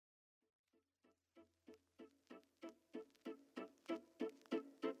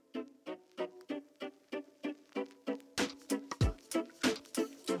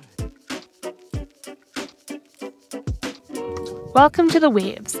Welcome to The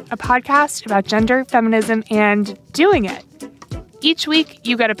Waves, a podcast about gender, feminism, and doing it. Each week,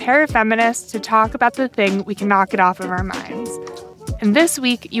 you get a pair of feminists to talk about the thing we can knock it off of our minds. And this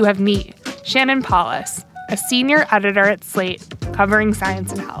week, you have me, Shannon Paulus, a senior editor at Slate covering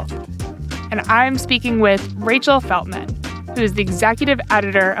science and health. And I'm speaking with Rachel Feltman, who is the executive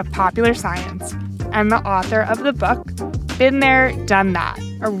editor of Popular Science and the author of the book, Been There, Done That,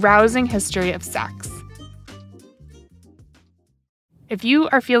 A Rousing History of Sex. If you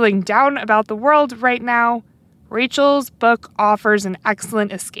are feeling down about the world right now, Rachel's book offers an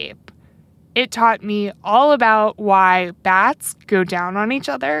excellent escape. It taught me all about why bats go down on each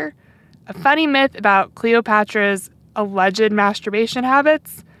other, a funny myth about Cleopatra's alleged masturbation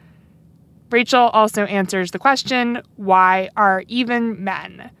habits. Rachel also answers the question, why are even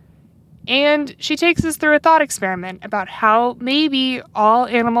men? And she takes us through a thought experiment about how maybe all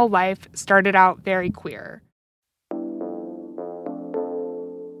animal life started out very queer.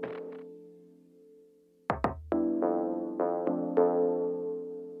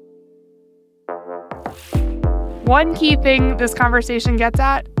 One key thing this conversation gets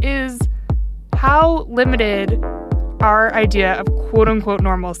at is how limited our idea of quote-unquote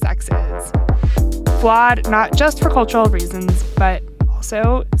normal sex is. Flawed not just for cultural reasons, but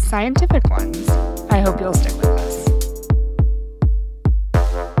also scientific ones. I hope you'll stick with us.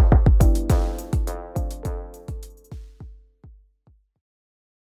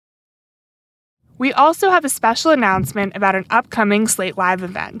 We also have a special announcement about an upcoming Slate Live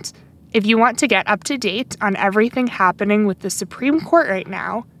event. If you want to get up to date on everything happening with the Supreme Court right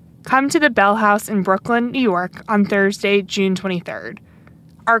now, come to the Bell House in Brooklyn, New York on Thursday, June 23rd.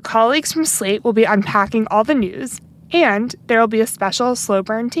 Our colleagues from Slate will be unpacking all the news, and there will be a special slow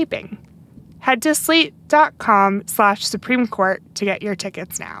burn taping. Head to slate.com/Supreme Court to get your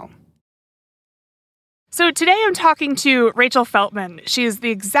tickets now. So today I'm talking to Rachel Feltman. She is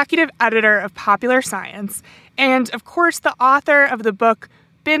the executive editor of Popular Science, and of course the author of the book,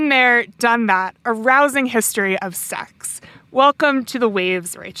 Been There, Done That, A Rousing History of Sex. Welcome to The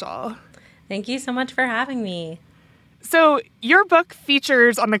Waves, Rachel. Thank you so much for having me. So your book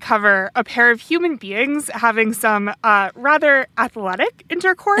features on the cover a pair of human beings having some rather athletic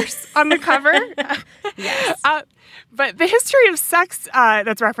intercourse on the cover. Yes. But the history of sex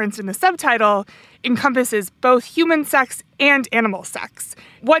that's referenced in the subtitle encompasses both human sex and animal sex.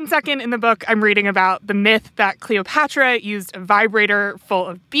 1 second in the book, I'm reading about the myth that Cleopatra used a vibrator full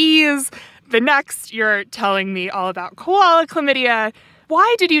of bees. The next, you're telling me all about koala chlamydia.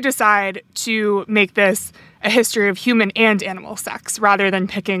 Why did you decide to make this a history of human and animal sex rather than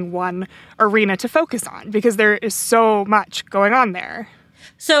picking one arena to focus on? Because there is so much going on there.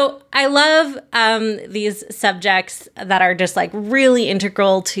 So I love these subjects that are just like really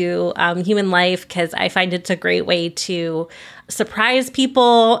integral to human life because I find it's a great way to surprise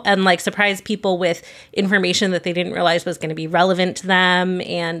people and like surprise people with information that they didn't realize was going to be relevant to them.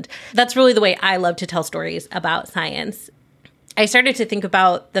 And that's really the way I love to tell stories about science. I started to think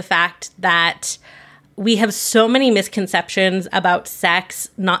about the fact that we have so many misconceptions about sex,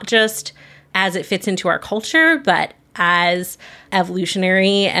 not just as it fits into our culture, but as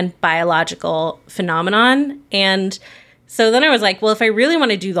evolutionary and biological phenomenon. And so then I was like, well, if I really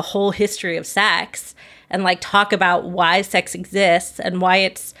want to do the whole history of sex and like talk about why sex exists and why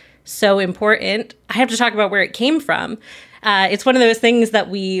it's so important, I have to talk about where it came from. It's one of those things that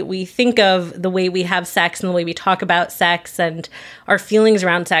we think of the way we have sex and the way we talk about sex and our feelings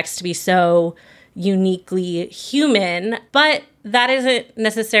around sex to be so uniquely human, but that isn't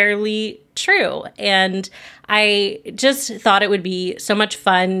necessarily true. And I just thought it would be so much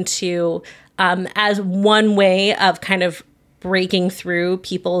fun to, as one way of kind of breaking through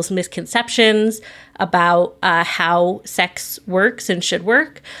people's misconceptions about how sex works and should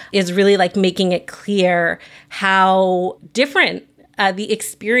work, is really like making it clear how different the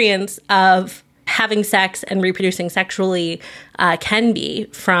experience of having sex and reproducing sexually can be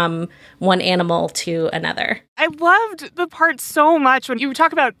from one animal to another. I loved the part so much when you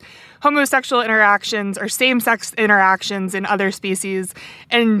talk about homosexual interactions or same-sex interactions in other species,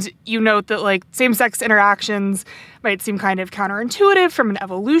 and you note that like same-sex interactions might seem kind of counterintuitive from an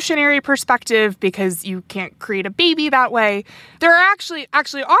evolutionary perspective because you can't create a baby that way. There are actually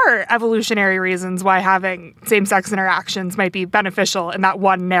are evolutionary reasons why having same-sex interactions might be beneficial in that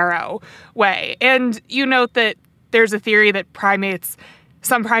one narrow way. And you note that there's a theory that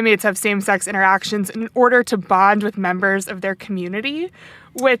some primates have same-sex interactions in order to bond with members of their community,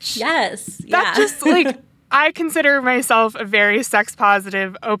 which just like, I consider myself a very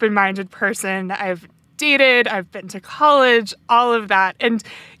sex-positive, open-minded person. I've dated, I've been to college, all of that. And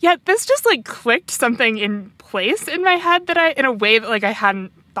yet this just like clicked something in place in my head that in a way that like I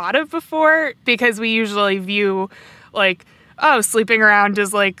hadn't thought of before, because we usually view like, oh, sleeping around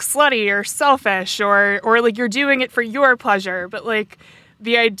is like slutty or selfish or like you're doing it for your pleasure. But like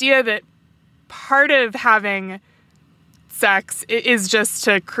the idea that part of having sex is just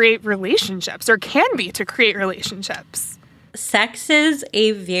to create relationships, or can be to create relationships. Sex is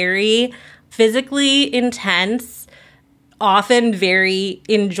a very physically intense, often very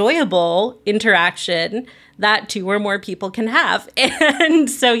enjoyable interaction that two or more people can have. And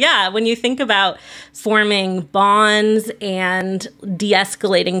so, yeah, when you think about forming bonds and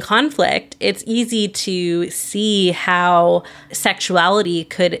de-escalating conflict, it's easy to see how sexuality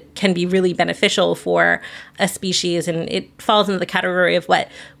can be really beneficial for a species. And it falls into the category of what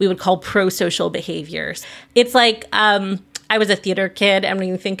we would call pro-social behaviors. It's like, I was a theater kid, and when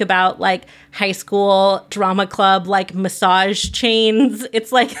you think about like high school drama club, like massage chains,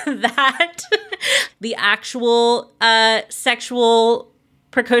 it's like that. The actual sexual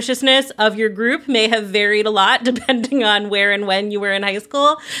precociousness of your group may have varied a lot depending on where and when you were in high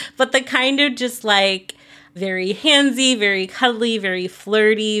school, but the kind of just like very handsy, very cuddly, very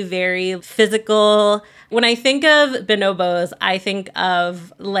flirty, very physical. When I think of bonobos, I think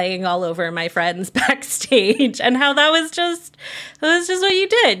of laying all over my friends backstage, and how that was just what you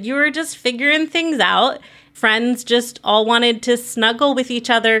did. You were just figuring things out. Friends just all wanted to snuggle with each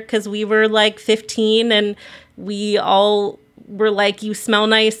other because we were like 15, and we all were like, you smell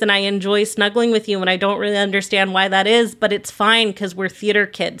nice and I enjoy snuggling with you, and I don't really understand why that is, but it's fine because we're theater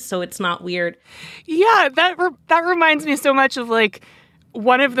kids, so it's not weird. Yeah, that reminds me so much of like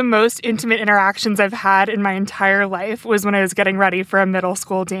one of the most intimate interactions I've had in my entire life was when I was getting ready for a middle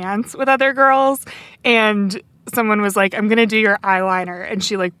school dance with other girls, and someone was like, I'm going to do your eyeliner. And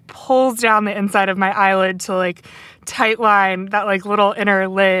she like pulls down the inside of my eyelid to like tight line that like little inner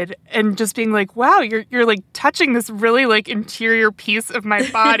lid, and just being like, wow, you're like touching this really like interior piece of my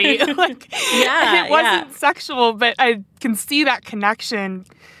body. Like, yeah, it wasn't sexual, but I can see that connection.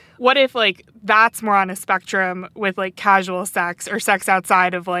 What if like that's more on a spectrum with like casual sex or sex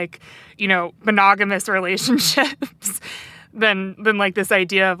outside of like, you know, monogamous relationships? Than like this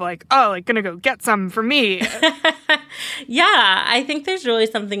idea of like, oh, like gonna go get some for me. Yeah, I think there's really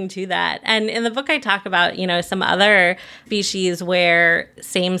something to that. And in the book, I talk about, you know, some other species where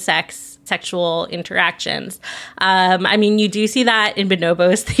same-sex sexual interactions. I mean, you do see that in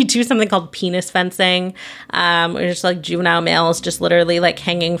bonobos. They do something called penis fencing, where just like juvenile males just literally like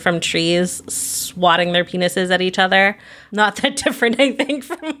hanging from trees, swatting their penises at each other. Not that different, I think,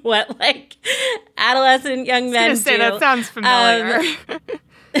 from what like adolescent young men do. That sounds familiar.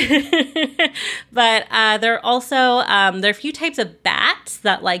 But there are also there are a few types of bats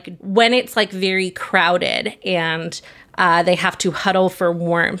that like when it's like very crowded and they have to huddle for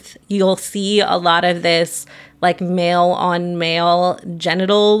warmth, you'll see a lot of this like male on male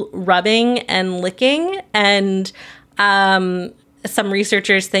genital rubbing and licking. And some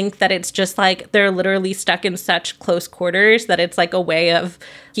researchers think that it's just like they're literally stuck in such close quarters that it's like a way of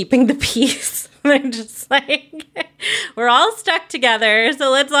keeping the peace. They're just like, we're all stuck together,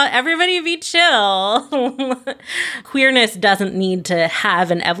 so let's everybody be chill. Queerness doesn't need to have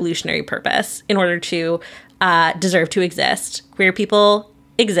an evolutionary purpose in order to deserve to exist. Queer people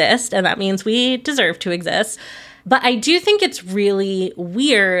exist, and that means we deserve to exist. But I do think it's really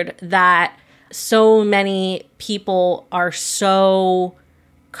weird that so many people are so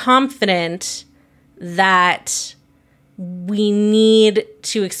confident that we need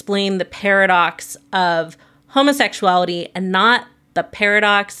to explain the paradox of homosexuality and not the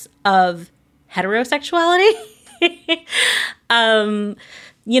paradox of heterosexuality.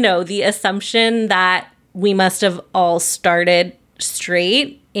 You know, the assumption that we must have all started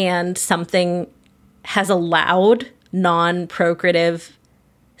straight and something has allowed non-procreative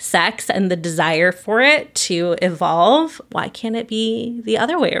sex and the desire for it to evolve. Why can't it be the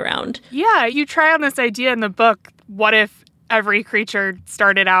other way around? Yeah, you try on this idea in the book, what if every creature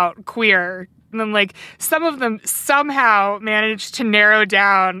started out queer? And then, like, some of them somehow managed to narrow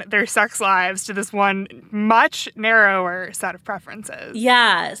down their sex lives to this one much narrower set of preferences.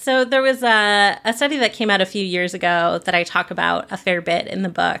 Yeah. So there was a study that came out a few years ago that I talk about a fair bit in the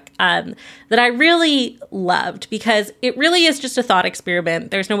book that I really loved, because it really is just a thought experiment.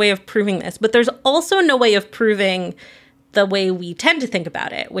 There's no way of proving this, but there's also no way of proving the way we tend to think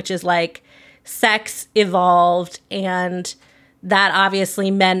about it, which is like sex evolved, and that obviously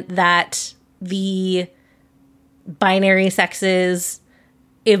meant that the binary sexes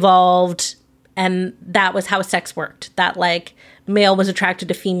evolved, and that was how sex worked. That like male was attracted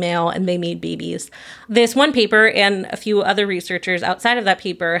to female and they made babies. This one paper and a few other researchers outside of that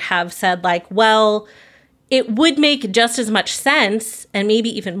paper have said, like, well, it would make just as much sense, and maybe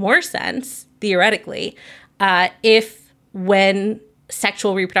even more sense, theoretically, if when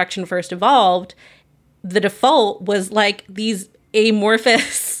sexual reproduction first evolved, the default was like these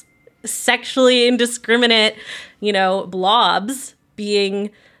amorphous, sexually indiscriminate, blobs being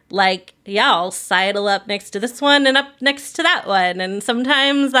like, yeah, I'll sidle up next to this one and up next to that one. And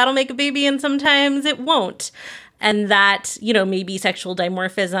sometimes that'll make a baby and sometimes it won't. And that, maybe sexual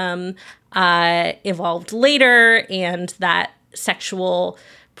dimorphism evolved later, and that sexual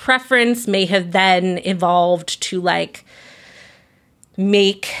preference may have then evolved to like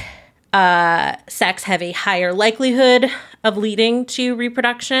make sex have a higher likelihood of leading to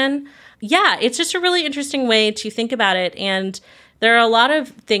reproduction. Yeah, it's just a really interesting way to think about it. And there are a lot of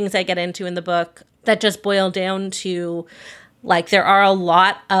things I get into in the book that just boil down to, like, there are a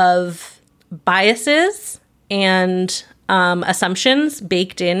lot of biases and assumptions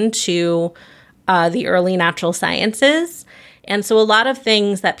baked into the early natural sciences. And so a lot of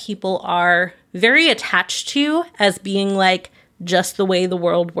things that people are very attached to as being like just the way the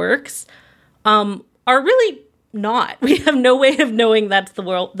world works are really not. We have no way of knowing that's the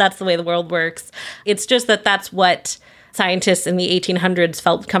way the world works. It's just that that's what scientists in the 1800s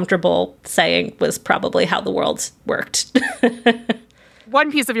felt comfortable saying was probably how the world worked. One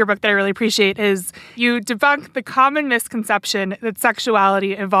piece of your book that I really appreciate is you debunk the common misconception that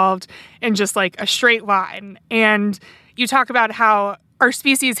sexuality evolved in just like a straight line. And you talk about how our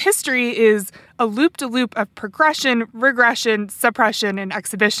species' history is a loop-de-loop of progression, regression, suppression, and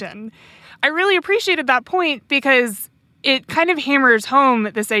exhibition. I really appreciated that point because it kind of hammers home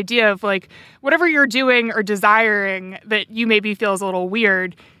this idea of like whatever you're doing or desiring that you maybe feels a little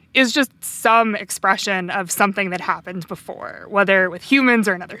weird is just some expression of something that happened before, whether with humans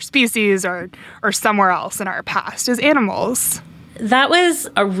or another species or somewhere else in our past as animals. That was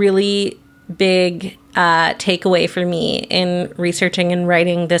a really big takeaway for me in researching and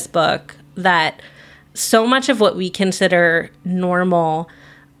writing this book, that so much of what we consider normal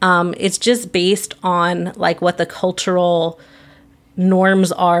it's just based on like what the cultural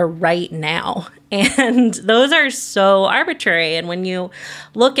norms are right now. And those are so arbitrary. And when you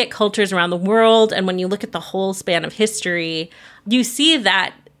look at cultures around the world and when you look at the whole span of history, you see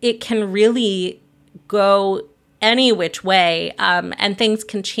that it can really go any which way, and things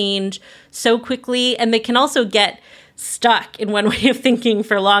can change so quickly. And they can also get stuck in one way of thinking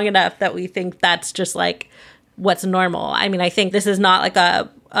for long enough that we think that's just like what's normal. I mean, I think this is not like a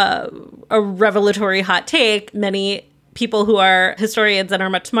revelatory hot take. Many people who are historians and are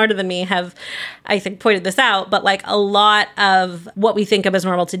much smarter than me have, I think, pointed this out. But like a lot of what we think of as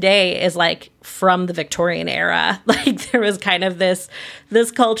normal today is like from the Victorian era. Like there was kind of this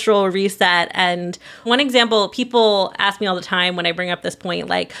cultural reset. And one example, people ask me all the time when I bring up this point,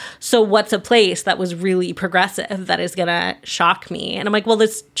 like, so what's a place that was really progressive that is going to shock me? And I'm like, well,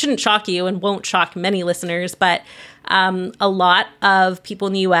 this shouldn't shock you and won't shock many listeners. But a lot of people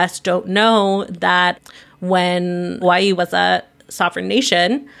in the U.S. don't know that when Hawaii was a sovereign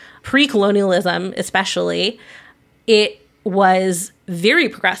nation, pre-colonialism especially, it was very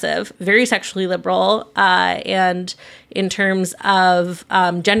progressive, very sexually liberal, and in terms of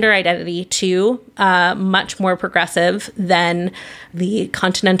gender identity too, much more progressive than the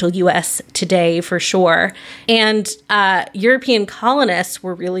continental U.S. today for sure. And European colonists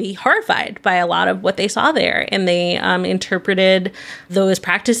were really horrified by a lot of what they saw there, and they interpreted those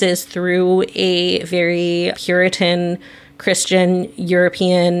practices through a very Puritan, Christian,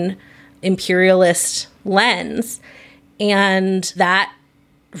 European, imperialist lens. And that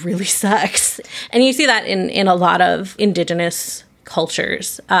really sucks. And you see that in a lot of indigenous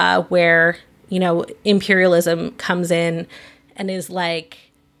cultures where, imperialism comes in and is like,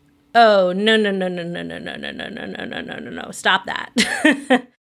 oh, no, stop that.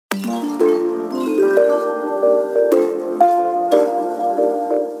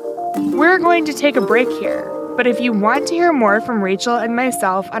 We're going to take a break here, but if you want to hear more from Rachel and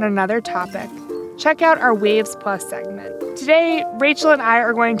myself on another topic, check out our Waves Plus segment. Today, Rachel and I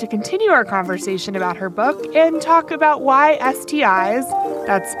are going to continue our conversation about her book and talk about why STIs,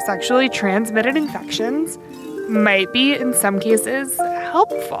 that's sexually transmitted infections, might be, in some cases,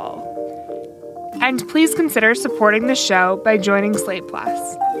 helpful. And please consider supporting the show by joining Slate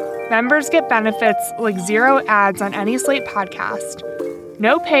Plus. Members get benefits like 0 ads on any Slate podcast,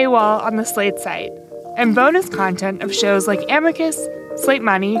 no paywall on the Slate site, and bonus content of shows like Amicus, Slate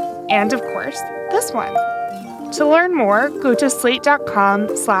Money, and, of course, this one. To learn more, go to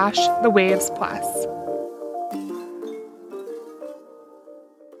slate.com/thewavesplus.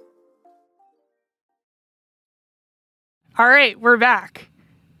 All right, we're back.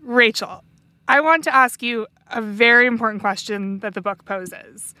 Rachel, I want to ask you a very important question that the book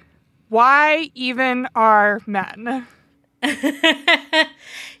poses. Why even are men?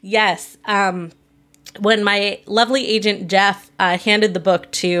 Yes. When my lovely agent Jeff handed the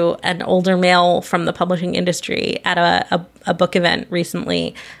book to an older male from the publishing industry at a book event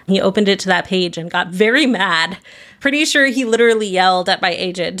recently, he opened it to that page and got very mad. Pretty sure he literally yelled at my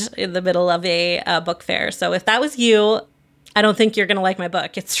agent in the middle of a book fair. So if that was you, I don't think you're going to like my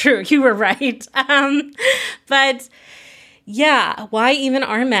book. It's true. You were right. But yeah, why even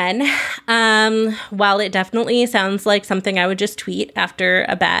are men? While it definitely sounds like something I would just tweet after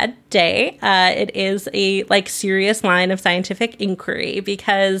a bad day, it is a serious line of scientific inquiry,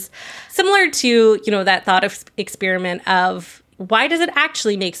 because similar to, that thought experiment of why does it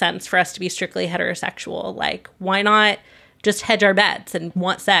actually make sense for us to be strictly heterosexual? Like, why not just hedge our bets and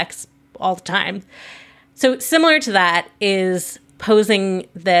want sex all the time? So similar to that is posing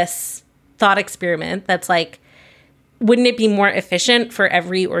this thought experiment that's like, wouldn't it be more efficient for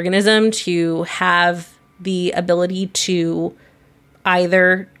every organism to have the ability to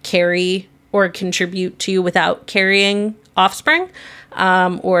either carry or contribute to without carrying offspring,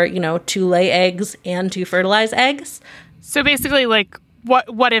 or, to lay eggs and to fertilize eggs? So basically,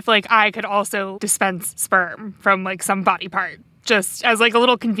 what if I could also dispense sperm from some body part? Just as a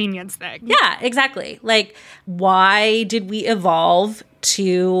little convenience thing. Yeah, exactly. Why did we evolve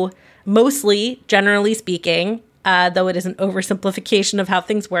to mostly, generally speaking, though it is an oversimplification of how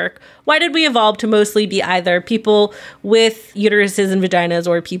things work, why did we evolve to mostly be either people with uteruses and vaginas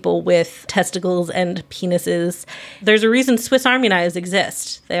or people with testicles and penises? There's a reason Swiss Army knives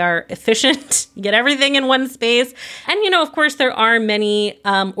exist. They are efficient. You get everything in one space. And, of course, there are many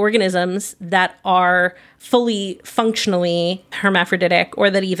organisms that are fully functionally hermaphroditic,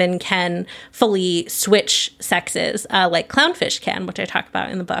 or that even can fully switch sexes, like clownfish can, which I talk about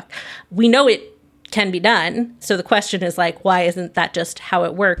in the book. We know it can be done. So the question is why isn't that just how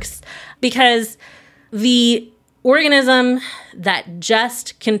it works? Because the organism that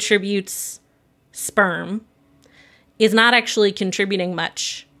just contributes sperm is not actually contributing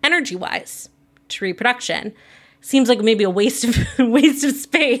much energy-wise to reproduction. Seems like maybe a waste of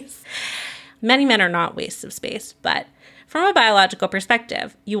space. Many men are not wastes of space, but from a biological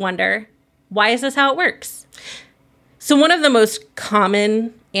perspective, you wonder, why is this how it works? So one of the most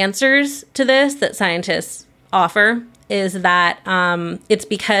common answers to this that scientists offer is that it's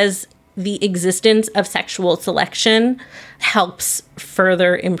because the existence of sexual selection helps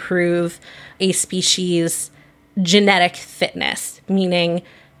further improve a species' genetic fitness, meaning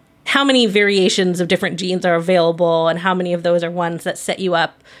how many variations of different genes are available and how many of those are ones that set you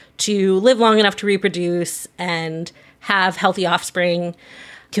up to live long enough to reproduce and have healthy offspring,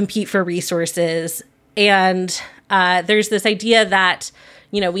 compete for resources. And there's this idea that,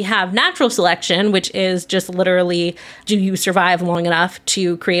 we have natural selection, which is just literally, do you survive long enough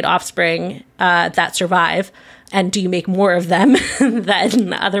to create offspring that survive? And do you make more of them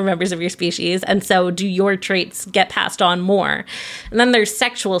than other members of your species? And so do your traits get passed on more? And then there's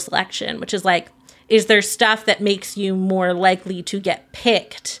sexual selection, which is is there stuff that makes you more likely to get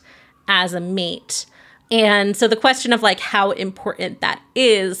picked as a mate? And so the question of how important that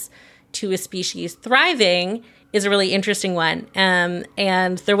is to a species thriving is a really interesting one.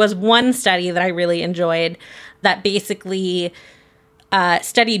 And there was one study that I really enjoyed that basically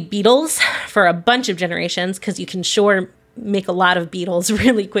studied beetles for a bunch of generations, because you can sure make a lot of beetles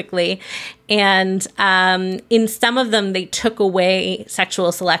really quickly. And in some of them, they took away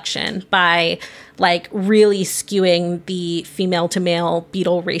sexual selection by really skewing the female to male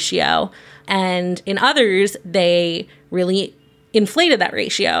beetle ratio. And in others, they really inflated that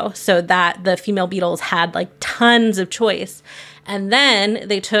ratio so that the female beetles had tons of choice. And then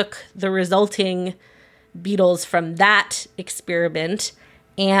they took the resulting beetles from that experiment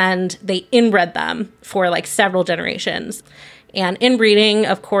and they inbred them for several generations. And inbreeding,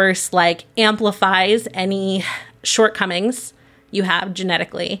 of course, amplifies any shortcomings you have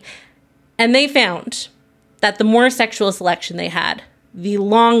genetically. And they found that the more sexual selection they had, the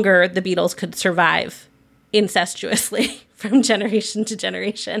longer the beetles could survive incestuously from generation to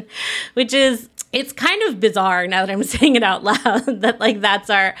generation, which is, it's kind of bizarre now that I'm saying it out loud, that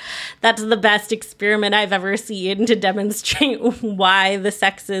that's the best experiment I've ever seen to demonstrate why the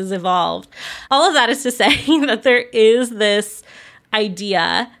sexes evolved. All of that is to say that there is this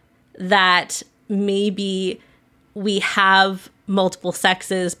idea that maybe we have multiple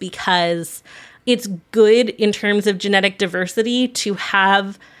sexes because it's good in terms of genetic diversity to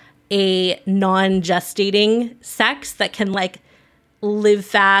have a non-gestating sex that can live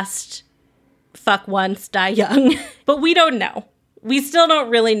fast fuck once, die young. But we don't know. We still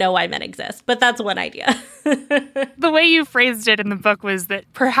don't really know why men exist, but that's one idea. The way you phrased it in the book was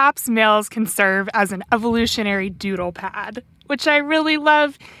that perhaps males can serve as an evolutionary doodle pad, which I really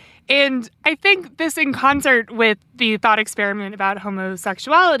love. And I think this, in concert with the thought experiment about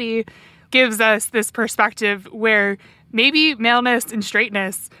homosexuality, gives us this perspective where maybe maleness and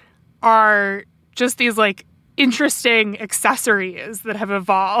straightness are just these like interesting accessories that have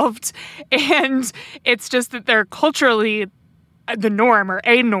evolved. And it's just that they're culturally the norm or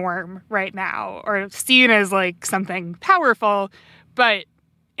a norm right now, or seen as like something powerful, but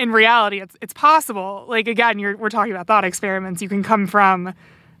in reality, it's possible. Like, again, we're talking about thought experiments. You can come from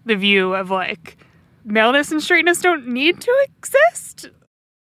the view of like maleness and straightness don't need to exist.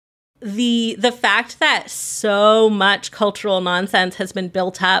 The fact that so much cultural nonsense has been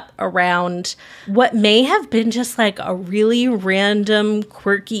built up around what may have been just like a really random,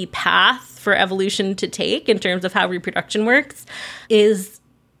 quirky path for evolution to take in terms of how reproduction works is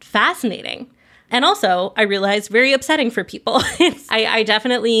fascinating. And also, I realize, very upsetting for people. I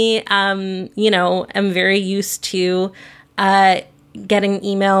definitely, am very used to getting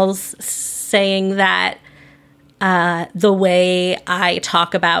emails saying that the way I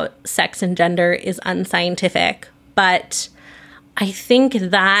talk about sex and gender is unscientific. But I think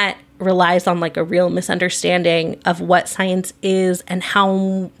that relies on like a real misunderstanding of what science is and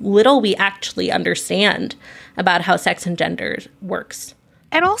how little we actually understand about how sex and gender works.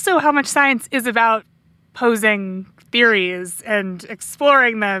 And also how much science is about posing theories and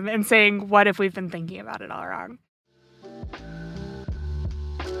exploring them and saying, what if we've been thinking about it all wrong?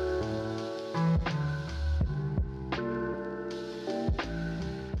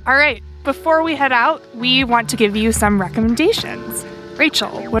 All right, before we head out, we want to give you some recommendations. Rachel,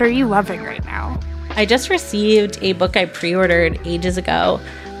 what are you loving right now? I just received a book I pre-ordered ages ago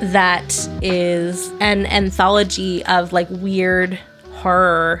that is an anthology of like weird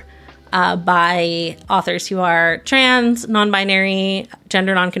horror by authors who are trans, non-binary,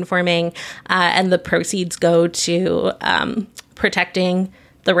 gender non-conforming, and the proceeds go to protecting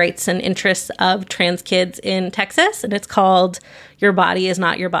the rights and interests of trans kids in Texas. And it's called Your Body Is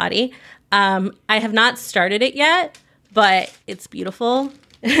Not Your Body. I have not started it yet, but it's beautiful.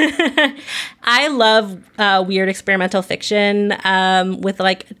 I love weird experimental fiction with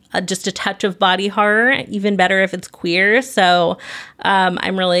like just a touch of body horror, even better if it's queer. So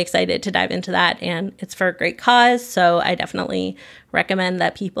I'm really excited to dive into that, and it's for a great cause. So I definitely recommend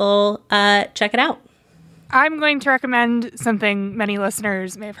that people check it out. I'm going to recommend something many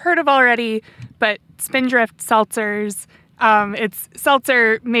listeners may have heard of already, but Spindrift seltzers. It's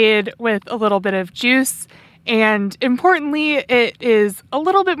seltzer made with a little bit of juice. And importantly, it is a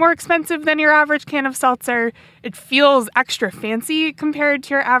little bit more expensive than your average can of seltzer. It feels extra fancy compared to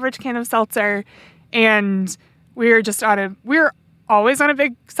your average can of seltzer. And we're always on a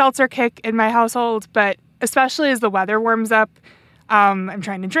big seltzer kick in my household, but especially as the weather warms up, I'm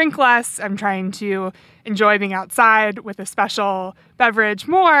trying to drink less. I'm trying to enjoy being outside with a special beverage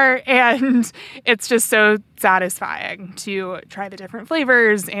more. And it's just so satisfying to try the different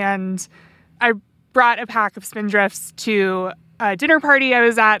flavors. And I brought a pack of Spindrifts to a dinner party I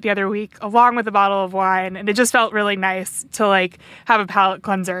was at the other week, along with a bottle of wine. And it just felt really nice to like have a palate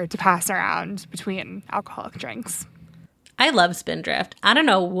cleanser to pass around between alcoholic drinks. I love Spindrift. I don't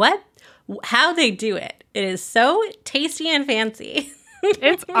know how they do it. It is so tasty and fancy.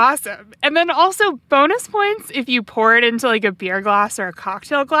 It's awesome. And then also bonus points if you pour it into like a beer glass or a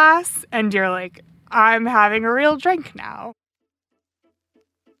cocktail glass and you're like, I'm having a real drink now.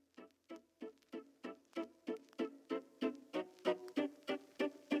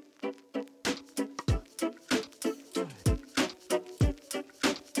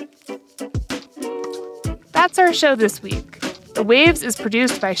 That's our show this week. The Waves is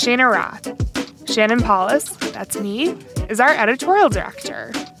produced by Shana Roth. Shannon Paulus, that's me, is our editorial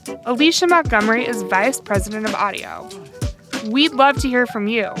director. Alicia Montgomery is vice president of audio. We'd love to hear from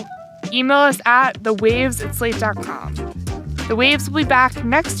you. Email us at thewaves@slate.com. The Waves will be back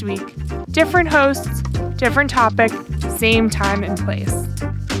next week. Different hosts, different topic, same time and place.